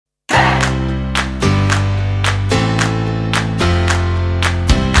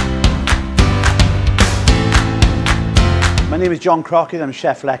name is John Crockett. I'm a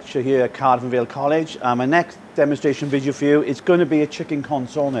chef lecturer here at Cardiff and Vale College. My next demonstration video for you is going to be a chicken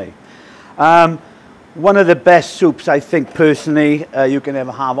consommé. One of the best soups I think personally you can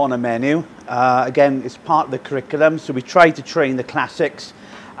ever have on a menu. Again, it's part of the curriculum, so we try to train the classics,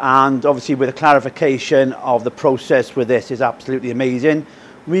 and obviously with a clarification of the process with this is absolutely amazing.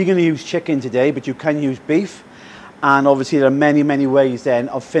 We're going to use chicken today, but you can use beef. And obviously there are many, many ways then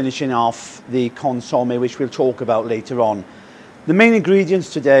of finishing off the consommé, which we'll talk about later on. The main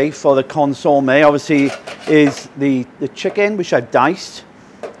ingredients today for the consommé obviously is the chicken, which I've diced.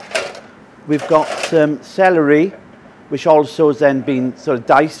 We've got some celery, which also has then been sort of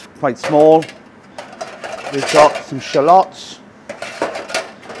diced quite small. We've got some shallots.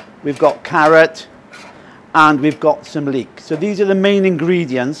 We've got carrot. And we've got some leek. So these are the main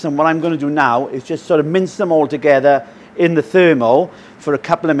ingredients, and what I'm going to do now is just sort of mince them all together in the thermo for a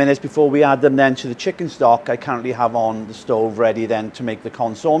couple of minutes before we add them then to the chicken stock I currently have on the stove ready then to make the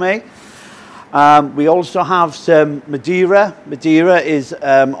consommé. We also have some Madeira. Madeira is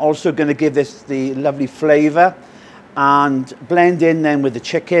also going to give this the lovely flavour and blend in then with the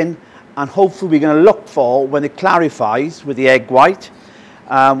chicken, and hopefully we're going to look for, when it clarifies with the egg white,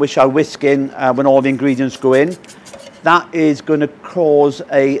 which I'll whisk in when all the ingredients go in. That is going to cause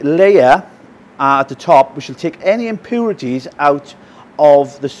a layer at the top which will take any impurities out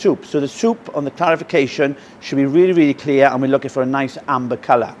of the soup. So the soup on the clarification should be really, really clear, and we're looking for a nice amber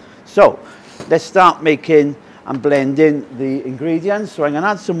colour. So let's start making and blending the ingredients. So I'm going to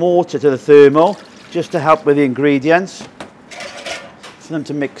add some water to the thermo just to help with the ingredients for them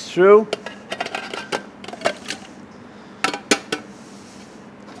to mix through.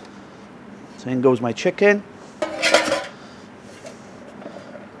 So in goes my chicken.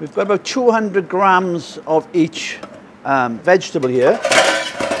 We've got about 200 grams of each vegetable here.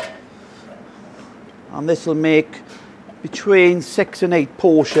 And this will make between 6 and 8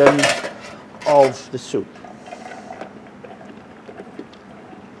 portions of the soup.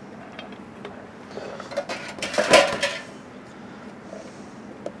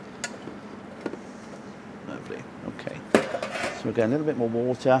 Lovely, okay. So we'll get a little bit more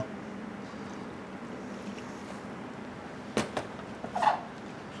water.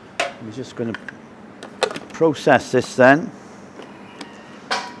 We're just going to process this then.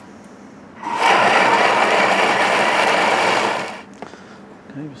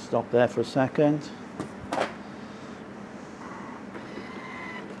 Okay, we'll stop there for a second.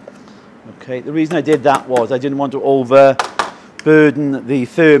 Okay, the reason I did that was I didn't want to overburden the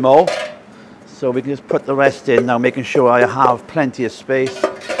thermo, so we can just put the rest in now, making sure I have plenty of space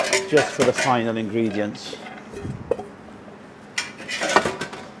just for the final ingredients.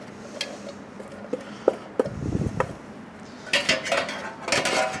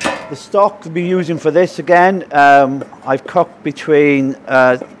 The stock we'll be using for this again, I've cooked between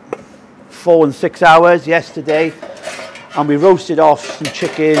 4 and 6 hours yesterday, and we roasted off some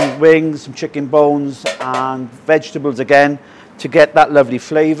chicken wings, some chicken bones and vegetables again to get that lovely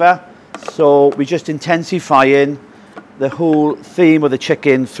flavour. So we're just intensifying the whole theme of the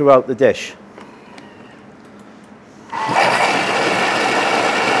chicken throughout the dish.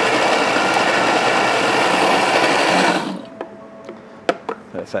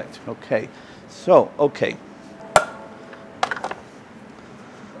 Perfect. Okay. So, okay.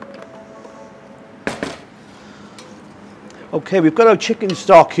 Okay, we've got our chicken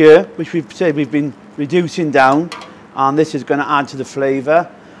stock here, which we've said we've been reducing down, and this is going to add to the flavour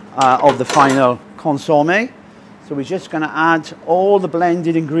of the final consommé. So we're just going to add all the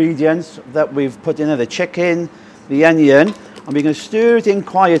blended ingredients that we've put in, the chicken, the onion, and we're going to stir it in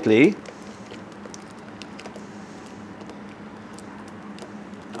quietly.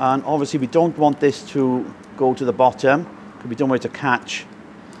 And obviously we don't want this to go to the bottom, because we don't want it to catch.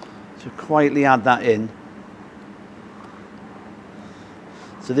 So quietly add that in.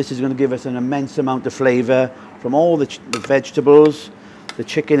 So this is going to give us an immense amount of flavour from all the vegetables, the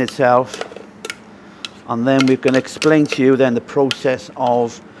chicken itself. And then we're going to explain to you then the process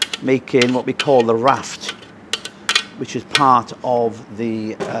of making what we call the raft, which is part of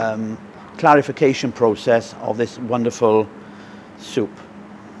the clarification process of this wonderful soup.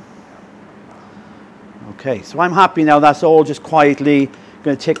 Okay, so I'm happy now that's all just quietly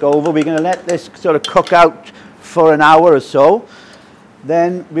going to tick over. We're going to let this sort of cook out for an hour or so.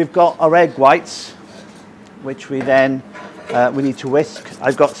 Then we've got our egg whites, which we then we need to whisk.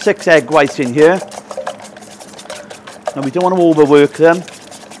 I've got 6 egg whites in here. Now we don't want to overwork them.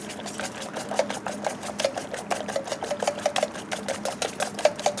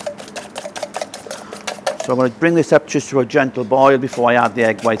 So I'm going to bring this up just to a gentle boil before I add the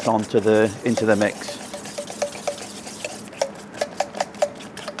egg whites into the mix.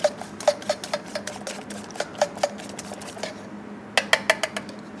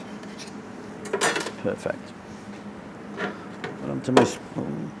 Perfect. Put onto my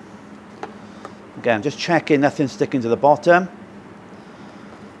spoon. Again, just checking nothing's sticking to the bottom.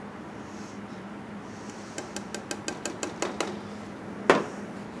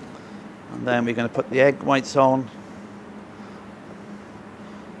 And then we're going to put the egg whites on.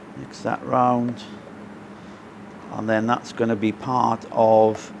 Mix that round. And then that's going to be part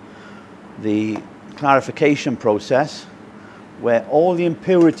of the clarification process, where all the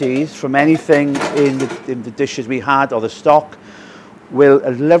impurities from anything in the dishes we had or the stock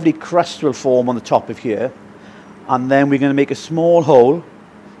a lovely crust will form on the top of here, and then we're going to make a small hole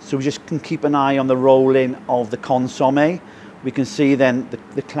so we just can keep an eye on the rolling of the consommé. We can see then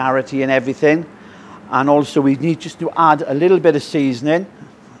the clarity and everything, and also we need just to add a little bit of seasoning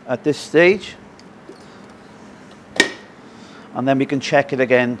at this stage, and then we can check it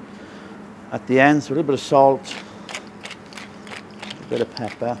again at the end. So a little bit of salt, a bit of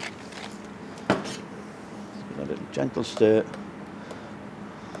pepper, a little gentle stir.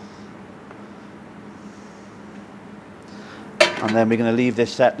 And then we're going to leave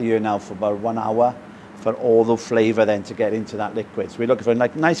this set here now for about 1 hour for all the flavour then to get into that liquid. So we're looking for a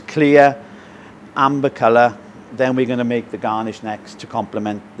nice clear amber colour. Then we're going to make the garnish next to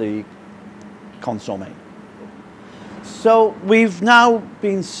complement the consommé. So we've now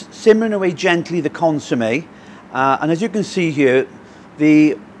been simmering away gently the consommé, and as you can see here,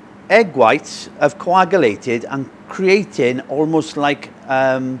 the egg whites have coagulated and creating almost like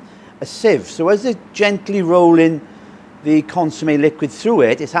a sieve. So as they're gently rolling the consommé liquid through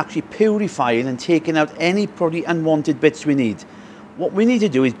it, it's actually purifying and taking out any probably unwanted bits we need. What we need to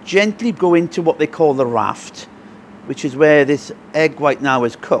do is gently go into what they call the raft, which is where this egg white now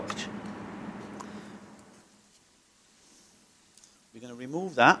is cooked. We're going to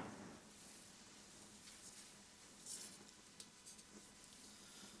remove that.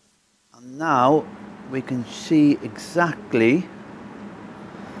 And now we can see exactly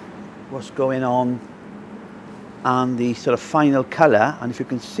what's going on and the sort of final colour. And if you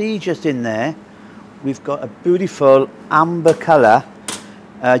can see just in there, we've got a beautiful amber colour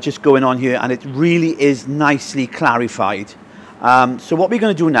just going on here, and it really is nicely clarified. So what we're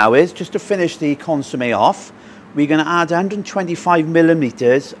going to do now is, just to finish the consommé off, we're going to add 125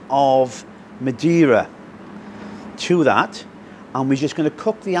 millilitres of Madeira to that, and we're just going to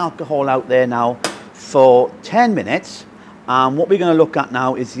cook the alcohol out there now for 10 minutes. And what we're going to look at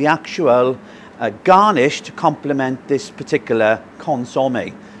now is the actual garnish to complement this particular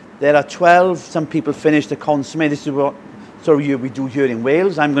consommé. There are 12, some people finish the consommé. This is what we do here in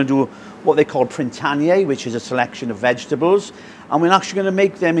Wales. I'm going to do what they call printanier, which is a selection of vegetables. And we're actually going to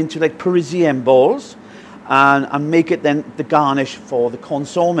make them into like Parisienne balls and make it then the garnish for the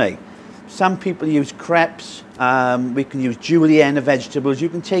consommé. Some people use crepes. We can use julienne of vegetables. You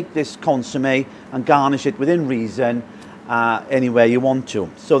can take this consommé and garnish it within reason anywhere you want to.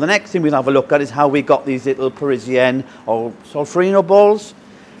 So the next thing we'll have a look at is how we got these little Parisienne or solferino balls.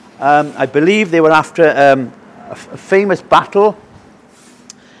 I believe they were after a famous battle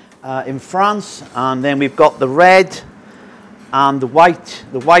in France, and then we've got the red and the white.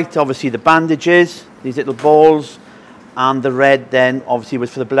 The white, obviously, the bandages, these little balls, and the red then obviously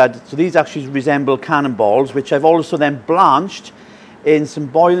was for the blood. So these actually resemble cannonballs, which I've also then blanched in some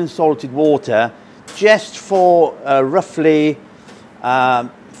boiling salted water just for roughly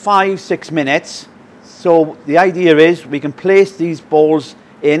 5-6 minutes. So the idea is we can place these balls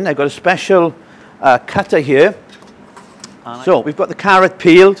in. I've got a special cutter here. So we've got the carrot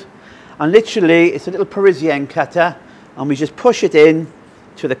peeled, and literally it's a little Parisienne cutter, and we just push it in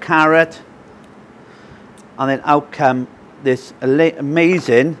to the carrot, and then out come this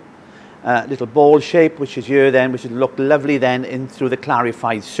amazing little ball shape, which is here then, which would look lovely then in through the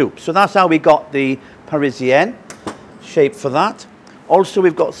clarified soup. So that's how we got the Parisienne shape for that. Also,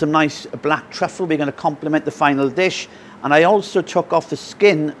 we've got some nice black truffle. We're going to complement the final dish. And I also took off the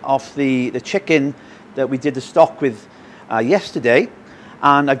skin of the chicken that we did the stock with yesterday,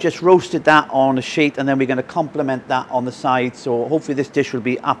 and I've just roasted that on a sheet, and then we're going to complement that on the side. So hopefully this dish will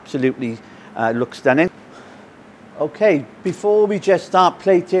be absolutely look stunning. Okay, before we just start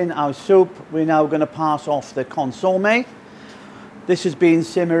plating our soup, we're now going to pass off the consommé. This has been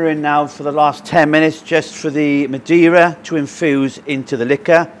simmering now for the last 10 minutes just for the Madeira to infuse into the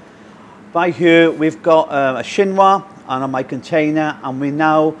liquor. By here we've got a chinois and on my container, and we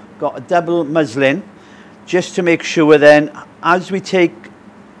now got a double muslin just to make sure then as we take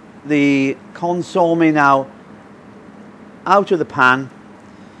the consommé now out of the pan,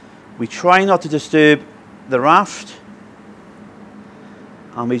 we try not to disturb the raft,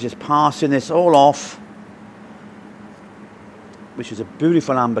 and we're just passing this all off, which is a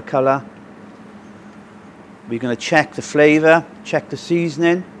beautiful amber colour. we're going to check the flavour, check the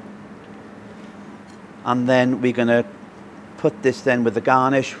seasoning, and then we're going to put this then with the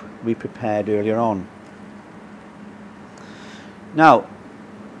garnish we prepared earlier on. Now,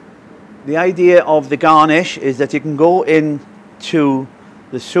 the idea of the garnish is that you can go into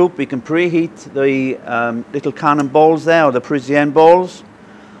the soup, we can preheat the little cannonballs there, or the Parisienne balls,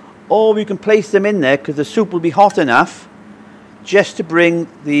 or we can place them in there because the soup will be hot enough just to bring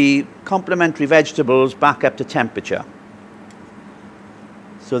the complementary vegetables back up to temperature.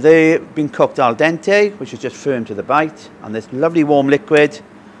 So they've been cooked al dente, which is just firm to the bite, and this lovely warm liquid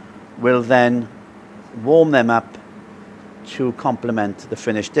will then warm them up to complement the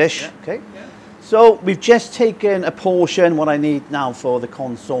finished dish. Yeah. Okay. Yeah. So we've just taken a portion, what I need now for the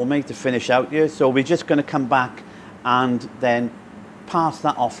consommé to finish out here. So we're just going to come back and then pass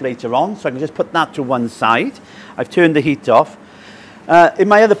that off later on. So I can just put that to one side. I've turned the heat off. In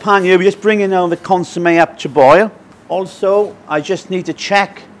my other pan here, we're just bringing on the consommé up to boil. Also, I just need to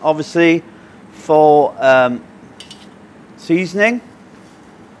check, obviously, for seasoning.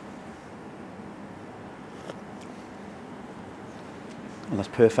 Oh, that's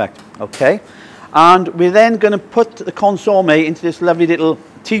perfect. Okay. And we're then going to put the consommé into this lovely little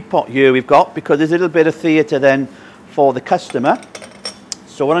teapot here we've got, because there's a little bit of theatre then for the customer.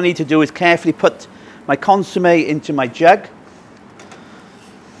 So what I need to do is carefully put my consommé into my jug.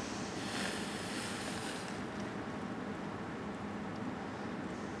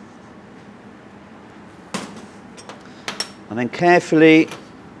 And then carefully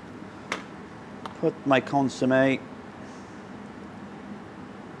put my consommé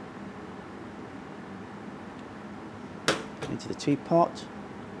into the teapot.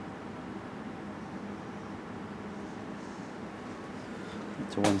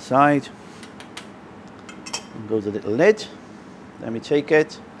 To one side. And goes a little lid. Then we take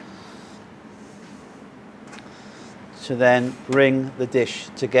it to then bring the dish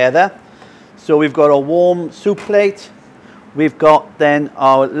together. So we've got a warm soup plate. We've got then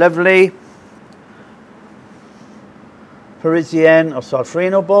our lovely Parisienne or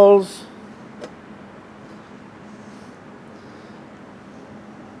Solfrino balls.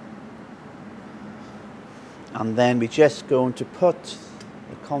 And then we're just going to put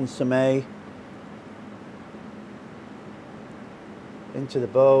the consommé into the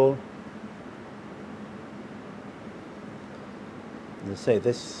bowl. As I say,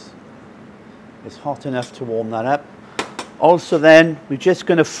 this is hot enough to warm that up. Also then, we're just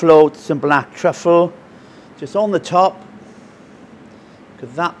going to float some black truffle just on the top,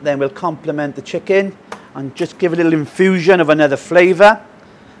 because that then will complement the chicken and just give a little infusion of another flavour.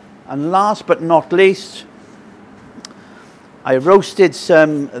 And last but not least, I roasted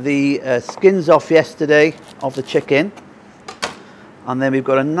some of the skins off yesterday of the chicken, and then we've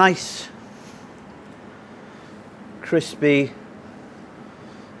got a nice crispy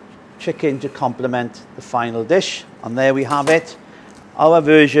chicken to complement the final dish. And there we have it, our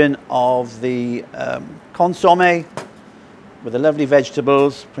version of the consommé with the lovely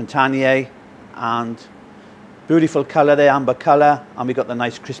vegetables, printanier, and beautiful colour there, amber colour, and we've got the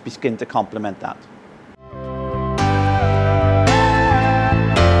nice crispy skin to complement that.